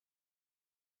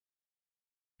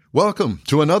Welcome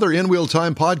to another In Wheel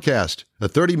Time podcast, a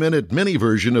 30-minute mini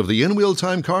version of the In Wheel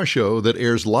Time car show that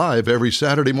airs live every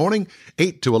Saturday morning,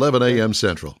 8 to 11 a.m.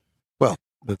 Central. Well,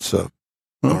 that's all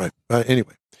right.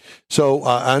 Anyway, so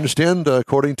I understand,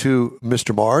 according to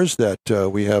Mr. Mars,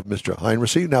 that we have Mr.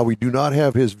 Heinricy. Now, we do not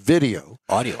have his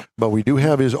audio, but we do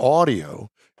have his audio,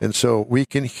 and so we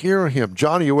can hear him.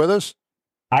 John, are you with us?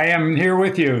 I am here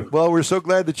with you. Well, we're so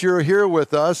glad that you're here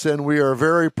with us, and we are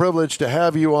very privileged to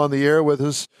have you on the air with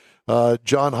us,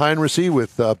 John Heinricy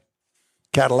with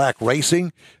Cadillac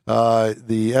Racing,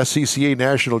 the SCCA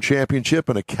National Championship,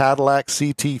 and a Cadillac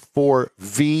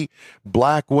CT4V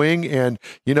Black Wing. And,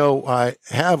 you know, I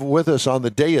have with us on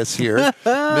the dais here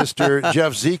Mr.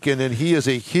 Jeff Zekin, and he is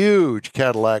a huge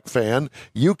Cadillac fan.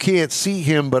 You can't see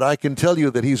him, but I can tell you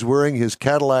that he's wearing his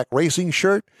Cadillac racing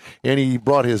shirt, and he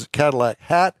brought his Cadillac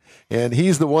hat, and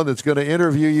he's the one that's going to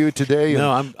interview you today.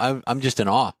 No, I'm just in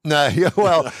awe. Nah, yeah,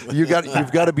 well, you've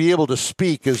got to be able to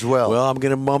speak as well. Well, I'm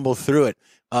going to mumble through it.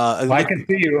 I can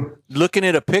see you. Looking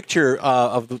at a picture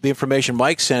of the information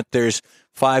Mike sent, there's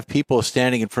 5 people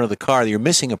standing in front of the car. You're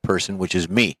missing a person, which is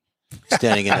me,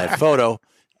 standing in that photo.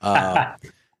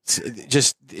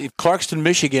 Just Clarkston,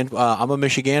 Michigan. I'm a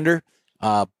Michigander,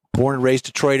 born and raised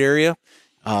Detroit area.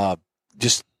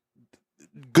 Just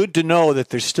good to know that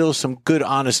there's still some good,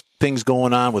 honest things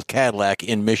going on with Cadillac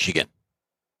in Michigan.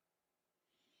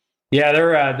 Yeah,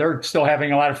 they're still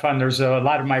having a lot of fun. There's a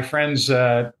lot of my friends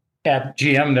at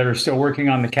GM that are still working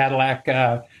on the Cadillac,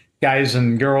 guys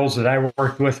and girls that I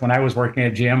worked with when I was working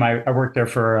at GM. I worked there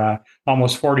for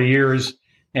almost 40 years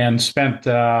and spent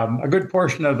a good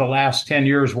portion of the last 10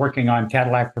 years working on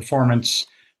Cadillac performance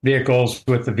vehicles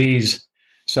with the Vs.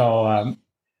 So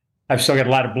I've still got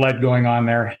a lot of blood going on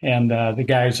there, and the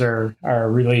guys are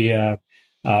really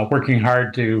working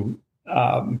hard to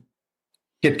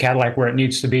get Cadillac where it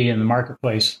needs to be in the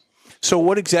marketplace. So,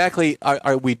 what exactly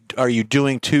are you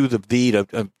doing to the V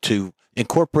to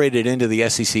incorporate it into the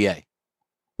SCCA?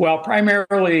 Well,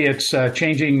 primarily it's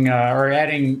changing or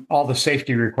adding all the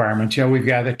safety requirements. You know, we've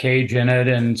got a cage in it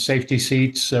and safety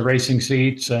seats, racing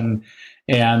seats, and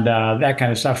that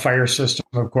kind of stuff. Fire system,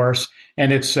 of course,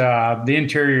 and it's the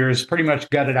interior is pretty much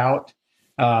gutted out.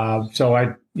 So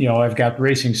I've got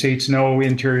racing seats, no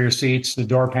interior seats. The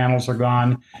door panels are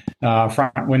gone.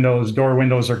 Front windows, door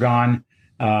windows are gone.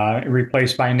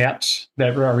 Replaced by nets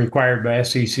that are required by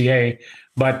SCCA.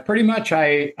 But pretty much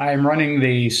I'm running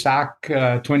the stock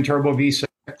twin turbo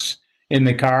V6 in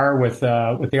the car with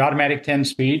the automatic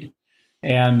 10-speed,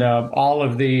 and all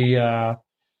of the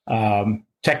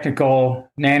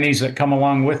technical nannies that come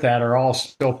along with that are all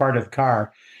still part of the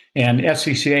car. And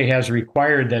SCCA has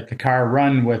required that the car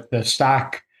run with the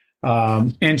stock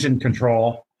engine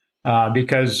control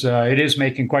because it is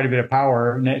making quite a bit of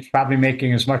power, and it's probably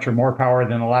making as much or more power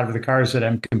than a lot of the cars that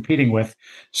I'm competing with.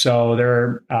 So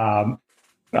they're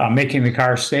making the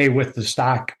car stay with the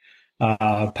stock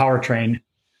powertrain.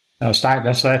 That's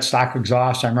stock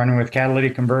exhaust. I'm running with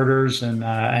catalytic converters and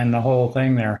the whole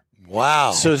thing there.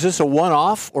 Wow. So is this a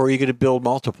one-off, or are you going to build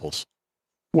multiples?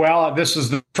 Well, this is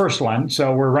the first one.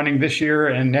 So we're running this year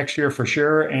and next year for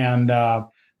sure. And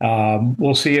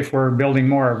we'll see if we're building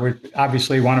more. We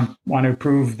obviously want to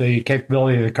prove the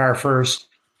capability of the car first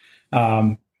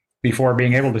before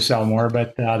being able to sell more.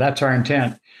 But that's our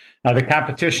intent. The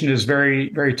competition is very,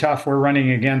 very tough. We're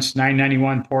running against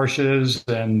 991 Porsches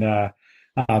and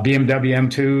BMW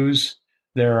M2s.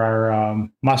 There are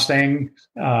Mustang,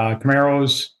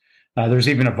 Camaros. There's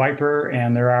even a Viper,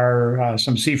 and there are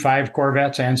some C5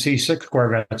 Corvettes and C6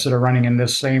 Corvettes that are running in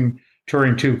this same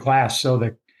Touring 2 class. So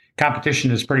the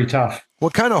competition is pretty tough.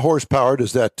 What kind of horsepower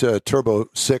does that Turbo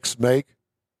 6 make?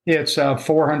 It's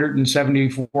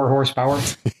 474 horsepower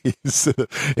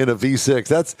in a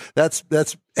V6.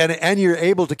 That's and you're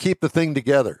able to keep the thing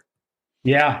together.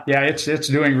 Yeah, it's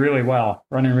doing really well,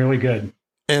 running really good.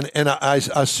 And I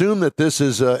assume that this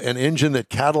is an engine that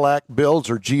Cadillac builds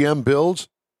or GM builds.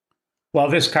 Well,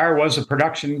 this car was a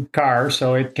production car,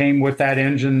 so it came with that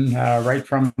engine right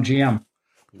from GM.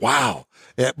 Wow.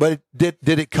 Yeah, but did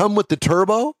it come with the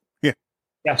turbo? Yeah.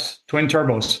 Yes, twin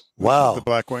turbos. Wow. The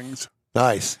Black Wings.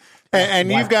 Nice.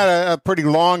 And you've got a pretty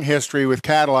long history with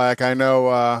Cadillac. I know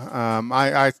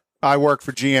I worked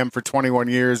for GM for 21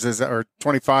 years or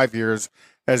 25 years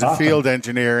as a field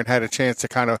engineer, and had a chance to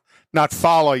kind of not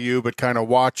follow you, but kind of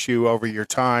watch you over your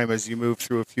time as you move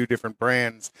through a few different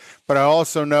brands. But I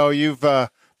also know you've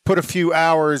put a few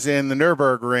hours in the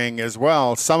Nürburgring as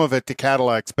well, some of it to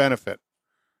Cadillac's benefit.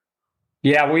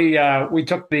 Yeah, we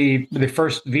took the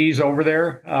first Vs over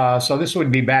there. So this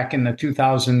would be back in the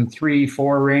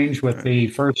 2003-4 range with the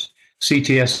first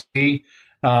CTSV.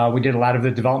 We did a lot of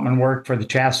the development work for the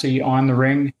chassis on the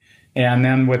ring. And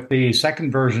then with the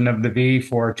second version of the V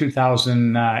for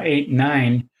 2008 and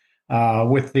 9,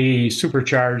 with the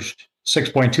supercharged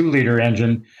 6.2 liter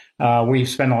engine, we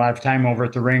spent a lot of time over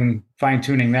at the ring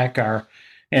fine-tuning that car.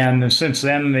 And since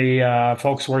then, the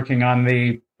folks working on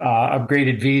the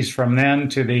upgraded Vs from then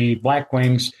to the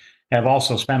Blackwings have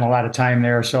also spent a lot of time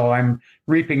there. So I'm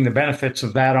reaping the benefits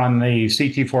of that on the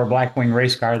CT4 Blackwing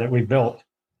race car that we built.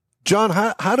 John,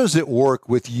 how does it work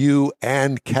with you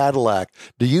and Cadillac?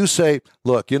 Do you say,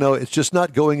 look, it's just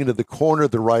not going into the corner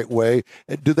the right way?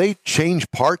 Do they change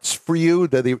parts for you?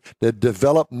 Do they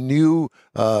develop new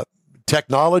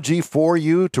technology for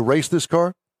you to race this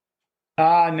car?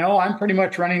 No, I'm pretty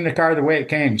much running the car the way it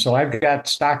came. So I've got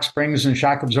stock springs and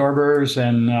shock absorbers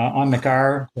and on the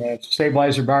car,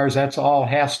 stabilizer bars, that's all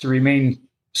has to remain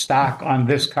stock on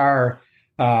this car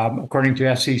according to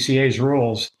SCCA's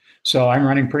rules. So I'm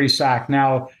running pretty stock.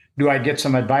 Now, do I get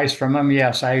some advice from them?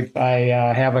 Yes, I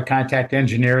have a contact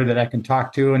engineer that I can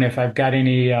talk to. And if I've got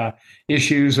any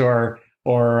issues or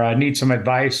need some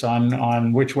advice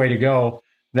on which way to go,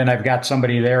 then I've got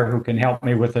somebody there who can help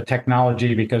me with the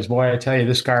technology, because boy, I tell you,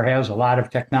 this car has a lot of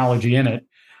technology in it.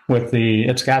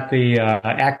 It's got the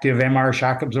active MR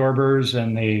shock absorbers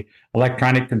and the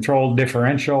electronic controlled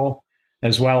differential,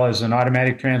 as well as an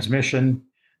automatic transmission.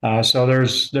 So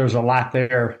there's a lot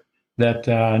there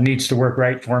that needs to work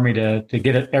right for me to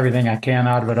get everything I can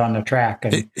out of it on the track.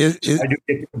 And I do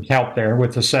get some help there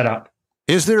with the setup.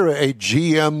 Is there a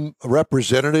GM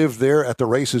representative there at the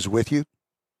races with you?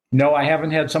 No, I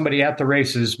haven't had somebody at the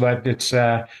races, but it's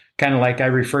kind of like I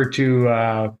refer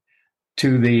to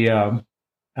the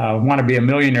Want to Be a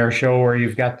Millionaire show, where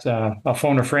you've got a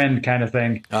phone a friend kind of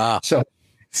thing. So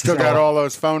still got all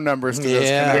those phone numbers to those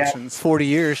connections. 40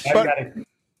 years.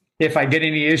 If I get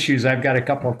any issues, I've got a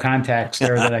couple of contacts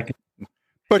there that I can.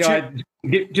 But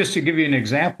just to give you an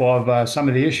example of some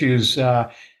of the issues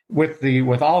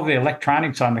with all of the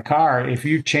electronics on the car, if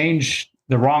you change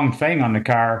the wrong thing on the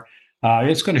car,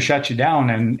 it's going to shut you down,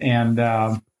 and you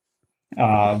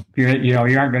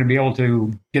aren't going to be able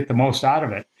to get the most out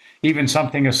of it. Even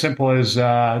something as simple as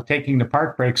taking the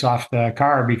park brakes off the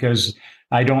car because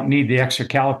I don't need the extra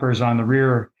calipers on the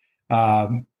rear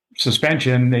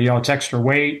suspension. It's extra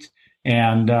weight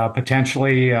and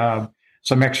potentially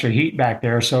some extra heat back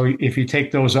there. So if you take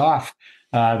those off,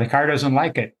 the car doesn't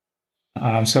like it.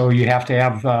 So you have to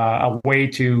have a way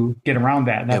to get around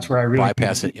that. And that's where I really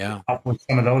bypass it. Yeah, up with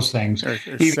some of those things,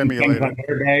 even things like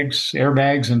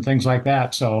airbags, and things like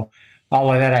that. So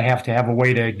all of that, I have to have a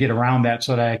way to get around that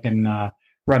so that I can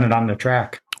run it on the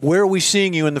track. Where are we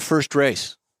seeing you in the first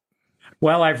race?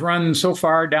 Well, I've run so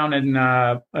far down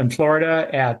in Florida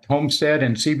at Homestead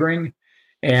and Sebring,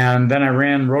 and then I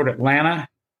ran Road Atlanta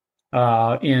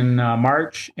in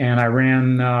March, and I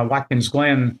ran Watkins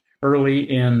Glen early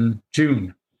in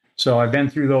June. So I've been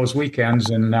through those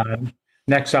weekends, and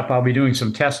next up I'll be doing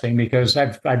some testing, because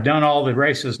I've done all the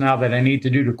races now that I need to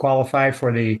do to qualify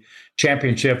for the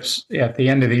championships at the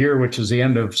end of the year, which is the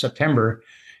end of September.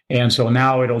 And so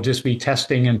now it'll just be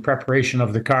testing and preparation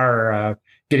of the car,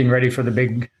 getting ready for the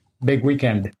big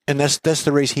weekend. And that's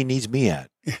the race he needs me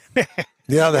at.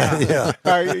 Yeah.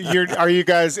 Are you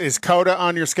guys, is COTA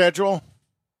on your schedule?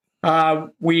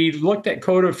 We looked at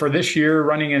COTA for this year,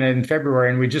 running it in February,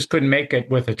 and we just couldn't make it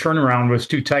with the turnaround was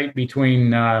too tight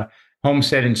between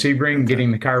Homestead and Sebring,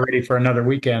 getting the car ready for another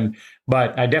weekend.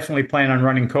 But I definitely plan on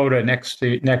running COTA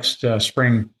next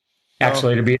spring,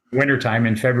 actually, to be in wintertime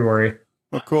in February.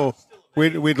 Well, cool.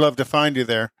 We'd love to find you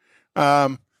there.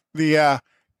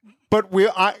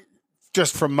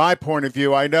 Just from my point of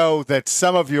view, I know that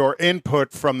some of your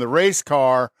input from the race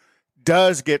car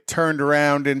does get turned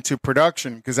around into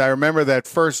production, because I remember that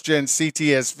first gen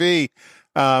CTSV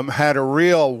had a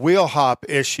real wheel hop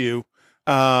issue,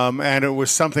 and it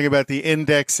was something about the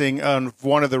indexing of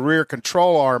one of the rear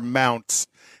control arm mounts.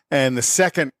 And the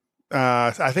second,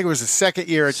 I think it was the second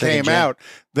year it came out,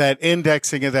 that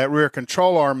indexing of that rear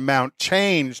control arm mount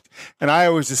changed, and I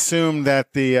always assumed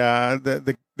that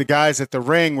the guys at the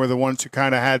ring were the ones who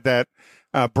kind of had that.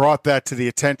 Brought that to the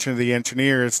attention of the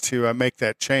engineers to make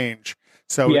that change.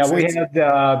 So we had,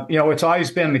 it's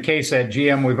always been the case at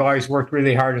GM. We've always worked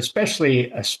really hard, especially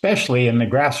in the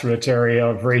grassroots area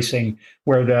of racing,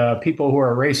 where the people who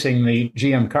are racing the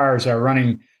GM cars are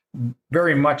running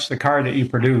very much the car that you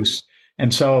produce.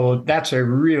 And so that's a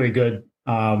really good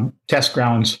test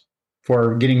grounds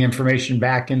for getting information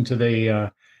back into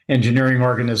the engineering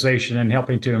organization and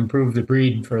helping to improve the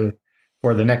breed for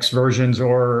the next versions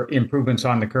or improvements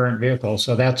on the current vehicle.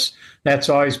 So that's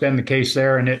always been the case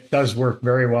there, and it does work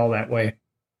very well that way.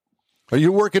 Are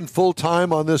you working full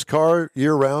time on this car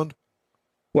year round?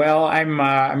 Well,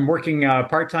 I'm working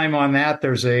part time on that.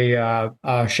 There's a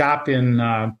shop in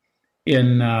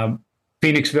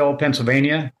Phoenixville,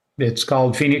 Pennsylvania. It's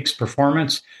called Phoenix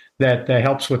Performance that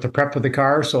helps with the prep of the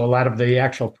car. So a lot of the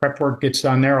actual prep work gets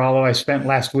done there. Although I spent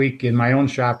last week in my own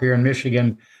shop here in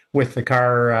Michigan with the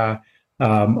car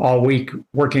all week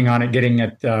working on it, getting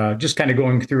it just kind of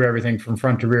going through everything from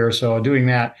front to rear. So doing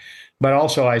that. But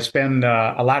also I spend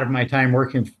a lot of my time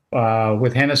working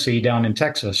with Heinricy down in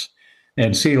Texas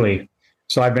and Sealy.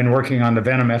 So I've been working on the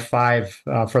Venom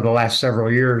F5 for the last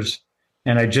several years.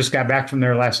 And I just got back from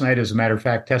there last night, as a matter of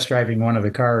fact, test driving one of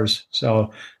the cars.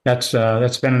 So that's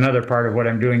been another part of what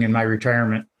I'm doing in my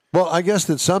retirement. Well, I guess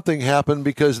that something happened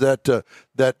because that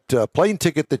plane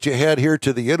ticket that you had here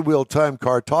to the In Wheel Time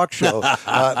Car Talk Show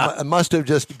must have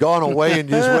just gone away and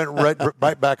you just went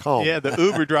right back home. Yeah, the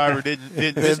Uber driver didn't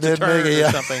miss the turn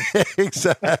or something.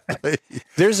 Exactly.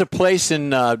 There's a place in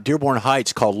Dearborn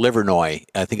Heights called Livernois.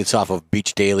 I think it's off of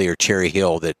Beach Daily or Cherry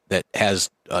Hill that has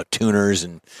tuners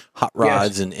and hot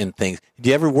rods and things. Do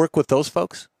you ever work with those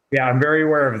folks? Yeah, I'm very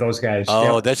aware of those guys.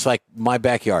 Oh, Yep. That's like my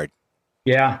backyard.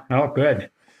 Yeah. Oh, good.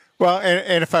 Well,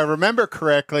 and if I remember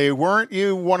correctly, weren't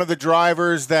you one of the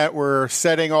drivers that were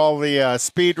setting all the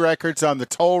speed records on the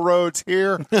toll roads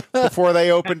here before they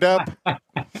opened up?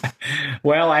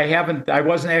 Well, I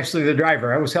wasn't actually the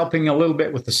driver. I was helping a little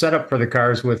bit with the setup for the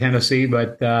cars with Heinricy,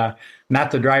 but not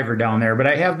the driver down there. But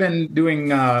I have been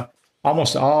doing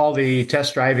almost all the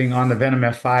test driving on the Venom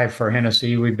F5 for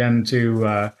Heinricy. We've been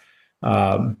to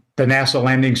the NASA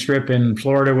landing strip in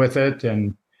Florida with it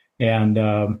and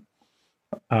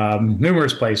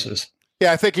numerous places.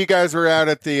 Yeah, I think you guys were out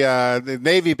at the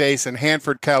Navy base in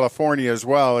Hanford, California, as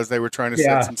well, as they were trying to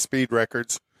set some speed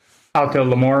records. Out to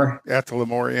Lemoore. At the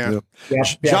Lemoore, yeah.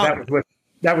 Yeah,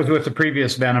 that was with the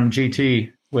previous Venom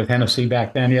GT with Heinricy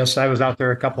back then. Yes, I was out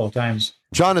there a couple of times.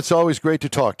 John, it's always great to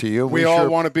talk to you. We all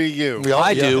want to be you.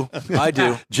 I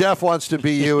do. Jeff wants to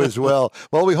be you as well.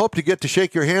 Well, we hope to get to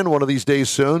shake your hand one of these days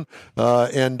soon,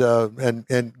 and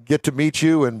get to meet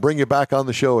you and bring you back on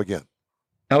the show again.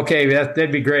 Okay,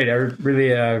 that'd be great. I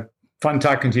really fun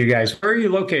talking to you guys. Where are you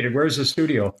located? Where's the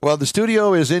studio? Well, the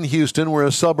studio is in Houston. We're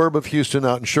a suburb of Houston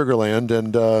out in Sugar Land.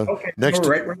 And okay,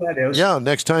 right where that is. Yeah,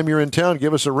 next time you're in town,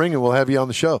 give us a ring and we'll have you on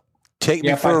the show. Take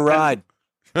me for a ride.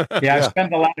 Yeah, I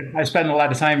spend a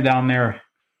lot of time down there.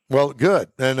 Well, good.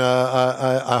 And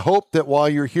I hope that while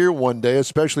you're here one day,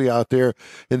 especially out there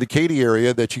in the Katy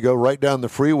area, that you go right down the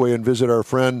freeway and visit our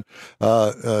friend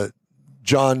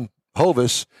John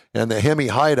Hovis and the Hemi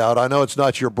Hideout. I know it's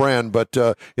not your brand, but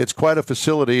it's quite a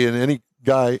facility, and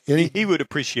he would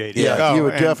appreciate it. Yeah, he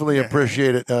would definitely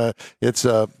appreciate it. It's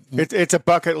a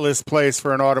bucket list place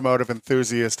for an automotive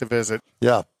enthusiast to visit.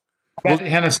 Yeah. Well,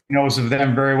 Heinricy knows of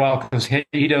them very well because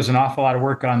he does an awful lot of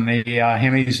work on the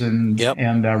Hemis and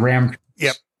Ram.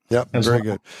 Yep. Very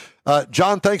good.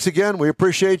 John, thanks again. We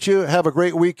appreciate you. Have a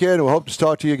great weekend. We'll hope to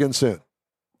talk to you again soon.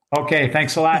 Okay.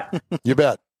 Thanks a lot. You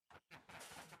bet.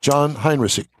 John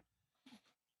Heinricy.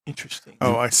 Interesting.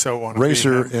 Oh, I so want to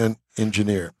racer and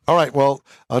engineer. All right. Well,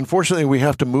 unfortunately, we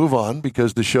have to move on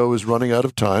because the show is running out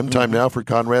of time. Time now for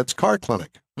Conrad's Car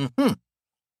Clinic. Mm-hmm.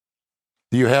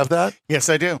 Do you have that? Yes,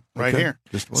 I do. Right here.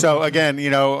 So again,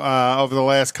 over the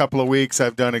last couple of weeks,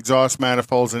 I've done exhaust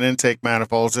manifolds and intake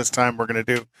manifolds. This time we're going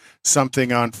to do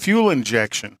something on fuel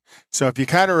injection. So if you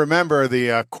kind of remember,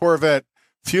 the Corvette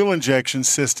fuel injection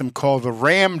system called the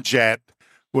Ramjet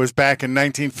was back in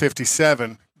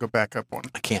 1957. Go back up one.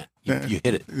 I can't. You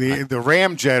hit it. The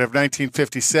Ramjet of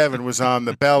 1957 was on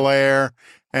the Bel Air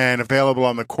and available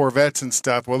on the Corvettes and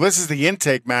stuff. Well, this is the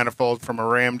intake manifold from a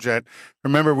Ramjet.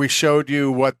 Remember, we showed you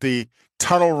what the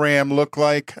tunnel ram looked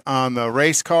like on the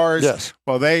race cars? Yes.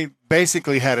 Well, they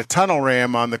basically had a tunnel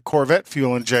ram on the Corvette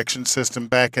fuel injection system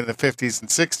back in the 50s and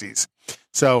 60s.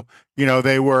 So,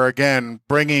 they were, again,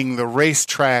 bringing the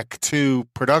racetrack to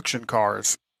production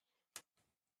cars.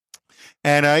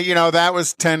 And, that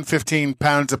was 10, 15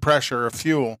 pounds of pressure of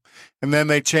fuel. And then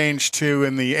they changed to,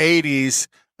 in the 80s,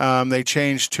 they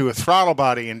changed to a throttle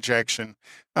body injection.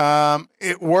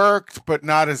 It worked, but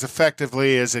not as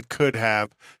effectively as it could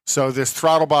have. So this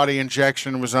throttle body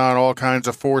injection was on all kinds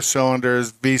of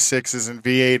 4-cylinders, V6s, and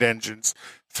V8 engines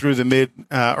through the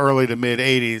early to mid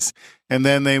 80s. And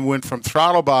then they went from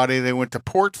throttle body, they went to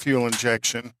port fuel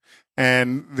injection.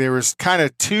 And there was kind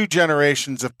of 2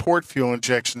 generations of port fuel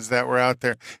injections that were out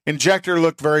there. Injector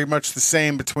looked very much the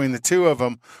same between the 2 of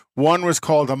them. One was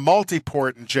called a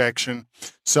multi-port injection.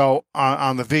 So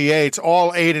on the V8s,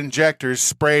 all 8 injectors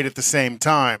sprayed at the same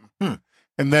time.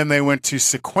 And then they went to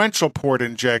sequential port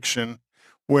injection,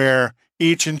 where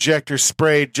each injector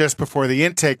sprayed just before the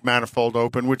intake manifold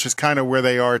opened, which is kind of where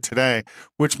they are today,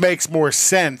 which makes more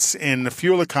sense in the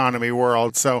fuel economy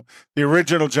world. So the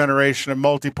original generation of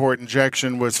multi-port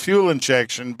injection was fuel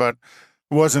injection, but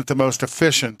wasn't the most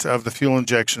efficient of the fuel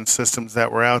injection systems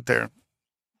that were out there.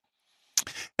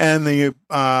 And the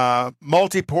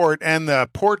multi-port and the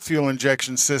port fuel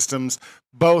injection systems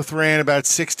both ran about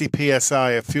 60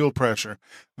 psi of fuel pressure.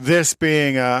 This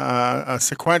being a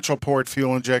sequential port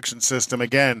fuel injection system,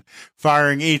 again,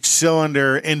 firing each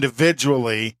cylinder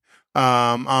individually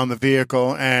on the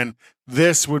vehicle. And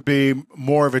this would be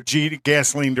more of a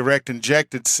gasoline direct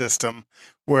injected system,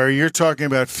 where you're talking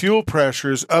about fuel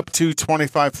pressures up to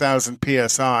 25,000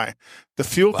 psi. The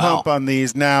fuel pump on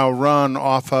these now run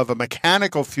off of a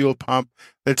mechanical fuel pump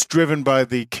that's driven by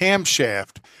the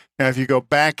camshaft. Now, if you go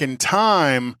back in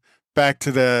time, back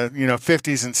to the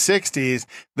 50s and 60s,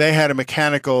 they had a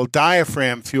mechanical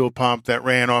diaphragm fuel pump that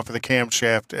ran off of the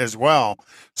camshaft as well.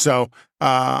 So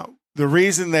the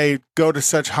reason they go to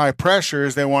such high pressure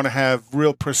is they want to have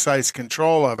real precise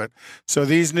control of it. So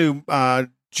these new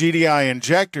GDI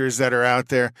injectors that are out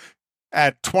there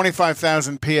at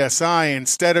 25,000 psi,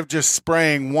 instead of just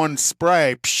spraying one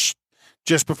spray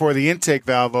just before the intake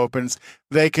valve opens,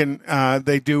 they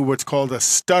do what's called a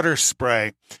stutter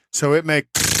spray. So it may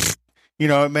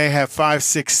have 5,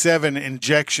 6, 7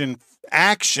 injection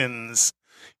actions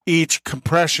each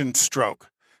compression stroke.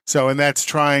 So, and that's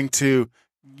trying to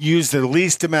use the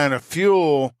least amount of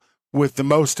fuel with the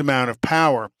most amount of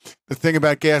power. The thing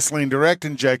about gasoline direct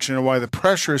injection and why the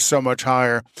pressure is so much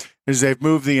higher is they've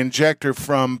moved the injector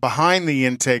from behind the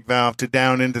intake valve to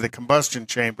down into the combustion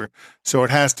chamber. So it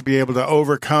has to be able to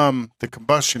overcome the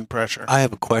combustion pressure. I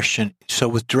have a question. So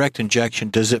with direct injection,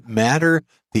 does it matter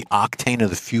the octane of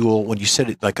the fuel? When you said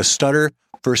it like a stutter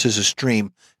versus a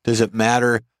stream, does it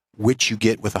matter which you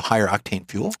get with a higher octane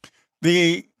fuel?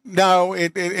 No,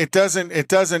 it doesn't. It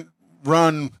doesn't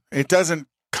run. It doesn't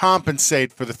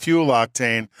compensate for the fuel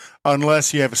octane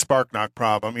unless you have a spark knock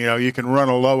problem. You can run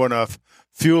a low enough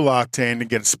fuel octane to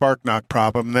get a spark knock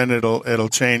problem, then it'll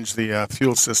change the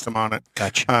fuel system on it.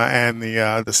 Gotcha. And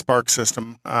the spark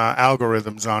system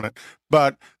algorithms on it.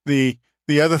 But the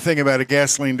other thing about a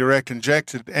gasoline direct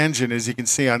injected engine is you can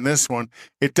see on this one,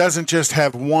 it doesn't just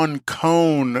have one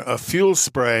cone of fuel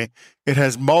spray. It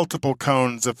has multiple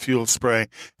cones of fuel spray.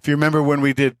 If you remember when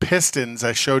we did pistons,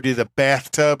 I showed you the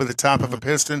bathtub at the top of a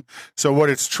piston. So what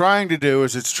it's trying to do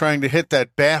is it's trying to hit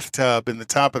that bathtub in the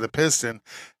top of the piston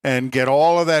and get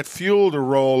all of that fuel to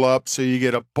roll up so you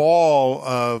get a ball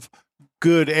of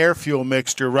good air fuel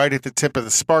mixture right at the tip of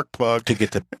the spark plug to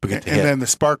get the hit. And then the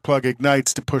spark plug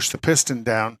ignites to push the piston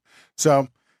down. So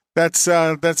that's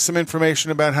some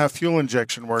information about how fuel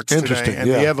injection works today and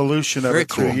the evolution of it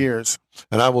through years.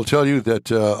 And I will tell you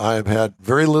that I have had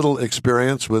very little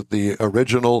experience with the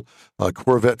original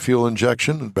Corvette fuel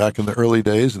injection back in the early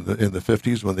days in the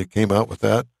 50s when they came out with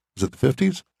that. Was it the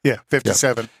 50s? Yeah,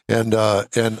 57. Yeah.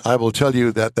 And I will tell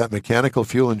you that mechanical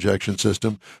fuel injection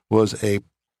system was a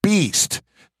beast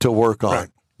to work on. Right.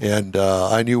 And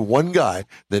I knew one guy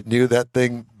that knew that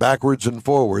thing backwards and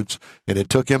forwards, and it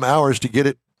took him hours to get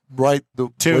it right.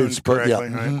 Tuned correctly. Yeah.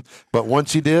 Mm-hmm. But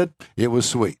once he did, it was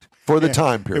sweet for the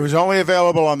time period. It was only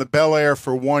available on the Bel Air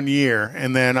for 1 year,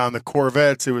 and then on the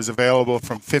Corvettes, it was available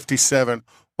from 57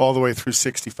 all the way through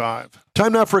 65.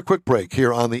 Time now for a quick break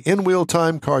here on the In Wheel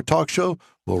Time Car Talk Show.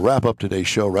 We'll wrap up today's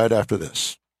show right after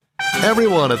this.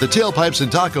 Everyone at the Tailpipes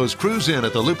and Tacos Cruise In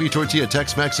at the Lupi Tortilla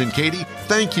Tex-Mex in Katy,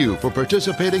 thank you for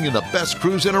participating in the best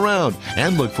cruise in around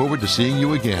and look forward to seeing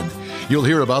you again. You'll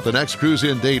hear about the next cruise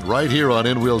in date right here on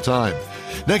In Wheel Time.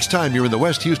 Next time you're in the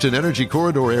West Houston Energy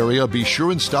Corridor area, be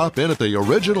sure and stop in at the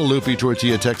original Lupi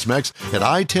Tortilla Tex-Mex at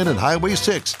I-10 and Highway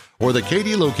 6 or the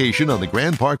Katy location on the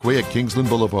Grand Parkway at Kingsland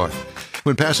Boulevard.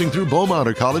 When passing through Beaumont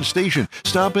or College Station,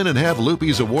 stop in and have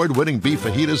Lupi's award-winning beef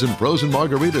fajitas and frozen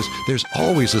margaritas. There's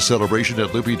always a celebration at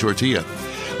Lupi Tortilla.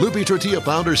 Lupi Tortilla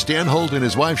founder Stan Holt and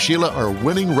his wife Sheila are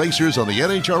winning racers on the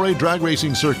NHRA drag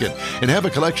racing circuit and have a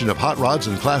collection of hot rods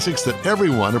and classics that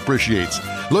everyone appreciates.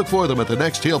 Look for them at the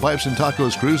next Tailpipes and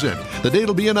Tacos Cruise-In. The date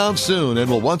will be announced soon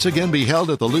and will once again be held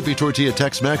at the Lupi Tortilla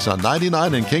Tex-Mex on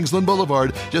 99 and Kingsland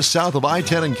Boulevard, just south of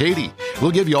I-10 and Katy.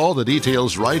 We'll give you all the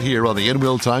details right here on the In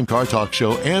Wheel Time Car Talk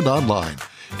Show and online.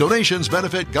 Donations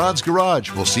benefit God's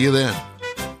Garage. We'll see you then.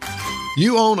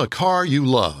 You own a car you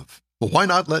love. Well, why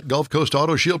not let Gulf Coast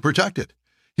Auto Shield protect it?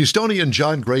 Houstonian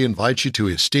John Gray invites you to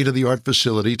his state-of-the-art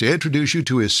facility to introduce you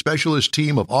to his specialist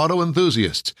team of auto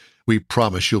enthusiasts. We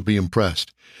promise you'll be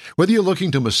impressed. Whether you're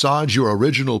looking to massage your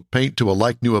original paint to a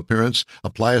like-new appearance,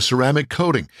 apply a ceramic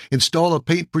coating, install a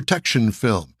paint protection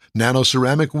film,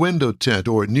 nano-ceramic window tint,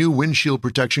 or new windshield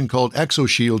protection called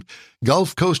ExoShield,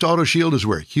 Gulf Coast Auto Shield is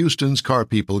where Houston's car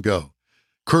people go.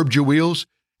 Curbed your wheels?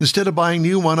 Instead of buying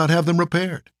new, why not have them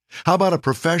repaired? How about a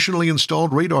professionally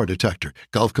installed radar detector?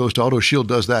 Gulf Coast Auto Shield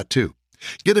does that too.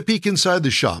 Get a peek inside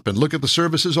the shop and look at the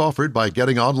services offered by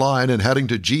getting online and heading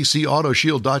to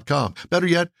gcautoshield.com. Better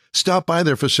yet, stop by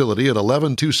their facility at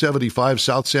 11275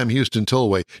 South Sam Houston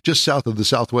Tollway, just south of the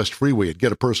Southwest Freeway, and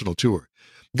get a personal tour.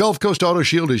 Gulf Coast Auto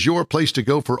Shield is your place to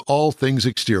go for all things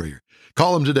exterior.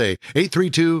 Call them today,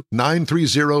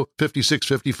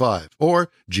 832-930-5655 or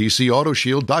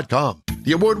gcautoshield.com.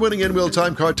 The award-winning In Wheel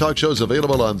Time Car Talk Show is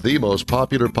available on the most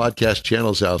popular podcast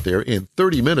channels out there in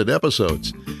 30-minute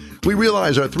episodes. We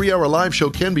realize our 3-hour live show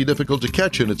can be difficult to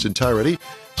catch in its entirety,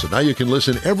 so now you can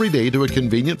listen every day to a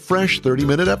convenient, fresh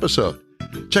 30-minute episode.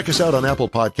 Check us out on Apple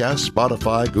Podcasts,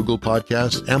 Spotify, Google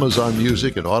Podcasts, Amazon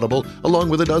Music, and Audible, along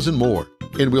with a dozen more.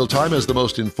 In Wheel Time has the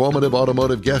most informative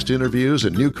automotive guest interviews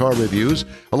and new car reviews,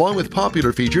 along with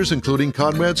popular features including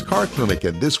Conrad's Car Clinic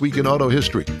and This Week in Auto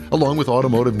History, along with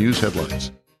automotive news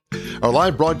headlines. Our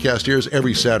live broadcast airs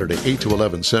every Saturday, 8 to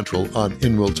 11 Central on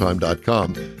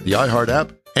InWheelTime.com, the iHeart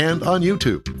app, and on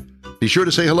YouTube. Be sure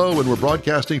to say hello when we're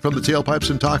broadcasting from the Tailpipes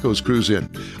and Tacos Cruise In,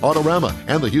 Autorama,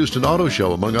 and the Houston Auto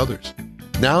Show, among others.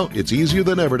 Now, it's easier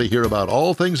than ever to hear about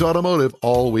all things automotive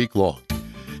all week long.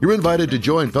 You're invited to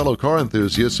join fellow car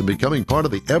enthusiasts in becoming part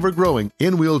of the ever-growing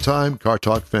In Wheel Time Car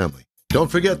Talk family.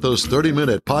 Don't forget those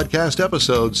 30-minute podcast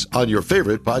episodes on your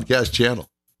favorite podcast channel.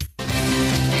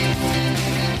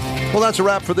 Well, that's a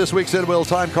wrap for this week's In Wheel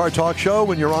Time Car Talk Show.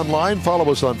 When you're online,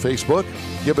 follow us on Facebook.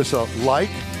 Give us a like,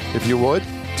 if you would.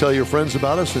 Tell your friends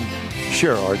about us and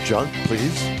share our junk,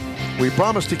 please. We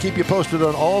promise to keep you posted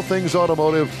on all things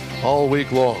automotive all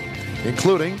week long,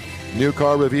 including new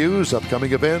car reviews,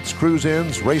 upcoming events,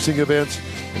 cruise-ins, racing events,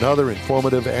 and other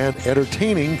informative and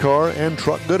entertaining car and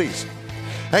truck goodies.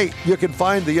 Hey, you can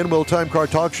find the In Wheel Time Car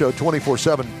Talk Show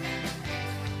 24/7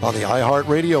 on the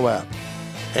iHeartRadio app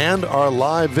and our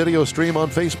live video stream on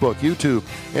Facebook, YouTube,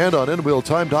 and on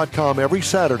InWheelTime.com every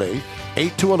Saturday,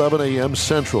 8 to 11 a.m.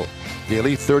 Central.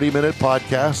 Daily 30-minute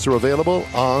podcasts are available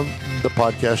on the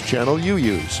podcast channel you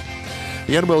use.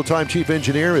 The In Wheel Time Chief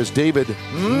Engineer is David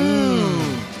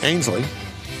Ainsley.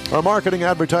 Our Marketing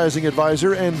Advertising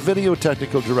Advisor and Video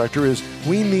Technical Director is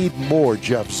We Need More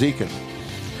Jeff Zekin.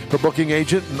 For Booking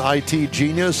Agent and IT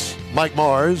Genius, Mike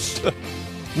Mars.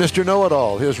 Mr.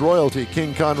 Know-It-All, his royalty,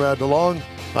 King Conrad DeLong.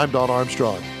 I'm Don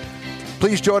Armstrong.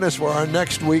 Please join us for our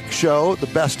next week's show, the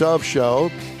Best Of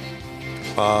Show,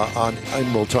 on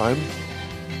In Wheel Time,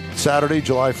 Saturday,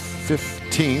 July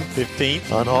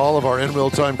 15th. On all of our In Wheel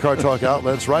Time Car Talk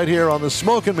outlets, right here on the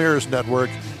Smoke and Mirrors Network,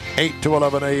 8 to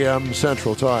 11 a.m.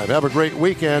 Central Time. Have a great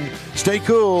weekend. Stay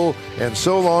cool, and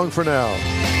so long for now.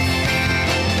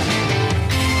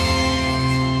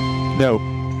 No.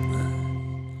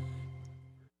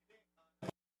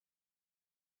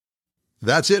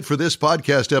 That's it for this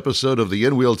podcast episode of the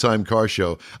In Wheel Time Car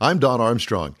Show. I'm Don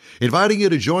Armstrong, inviting you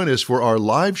to join us for our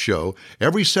live show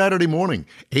every Saturday morning,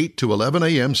 8 to 11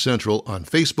 a.m. Central on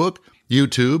Facebook,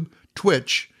 YouTube,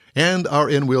 Twitch, and our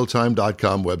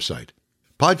InWheelTime.com website.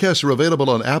 Podcasts are available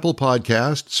on Apple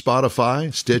Podcasts,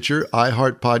 Spotify, Stitcher,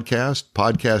 iHeart Podcast,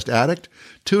 Podcast Addict,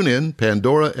 TuneIn,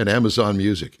 Pandora, and Amazon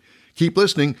Music. Keep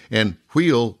listening, and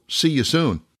we'll see you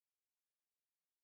soon.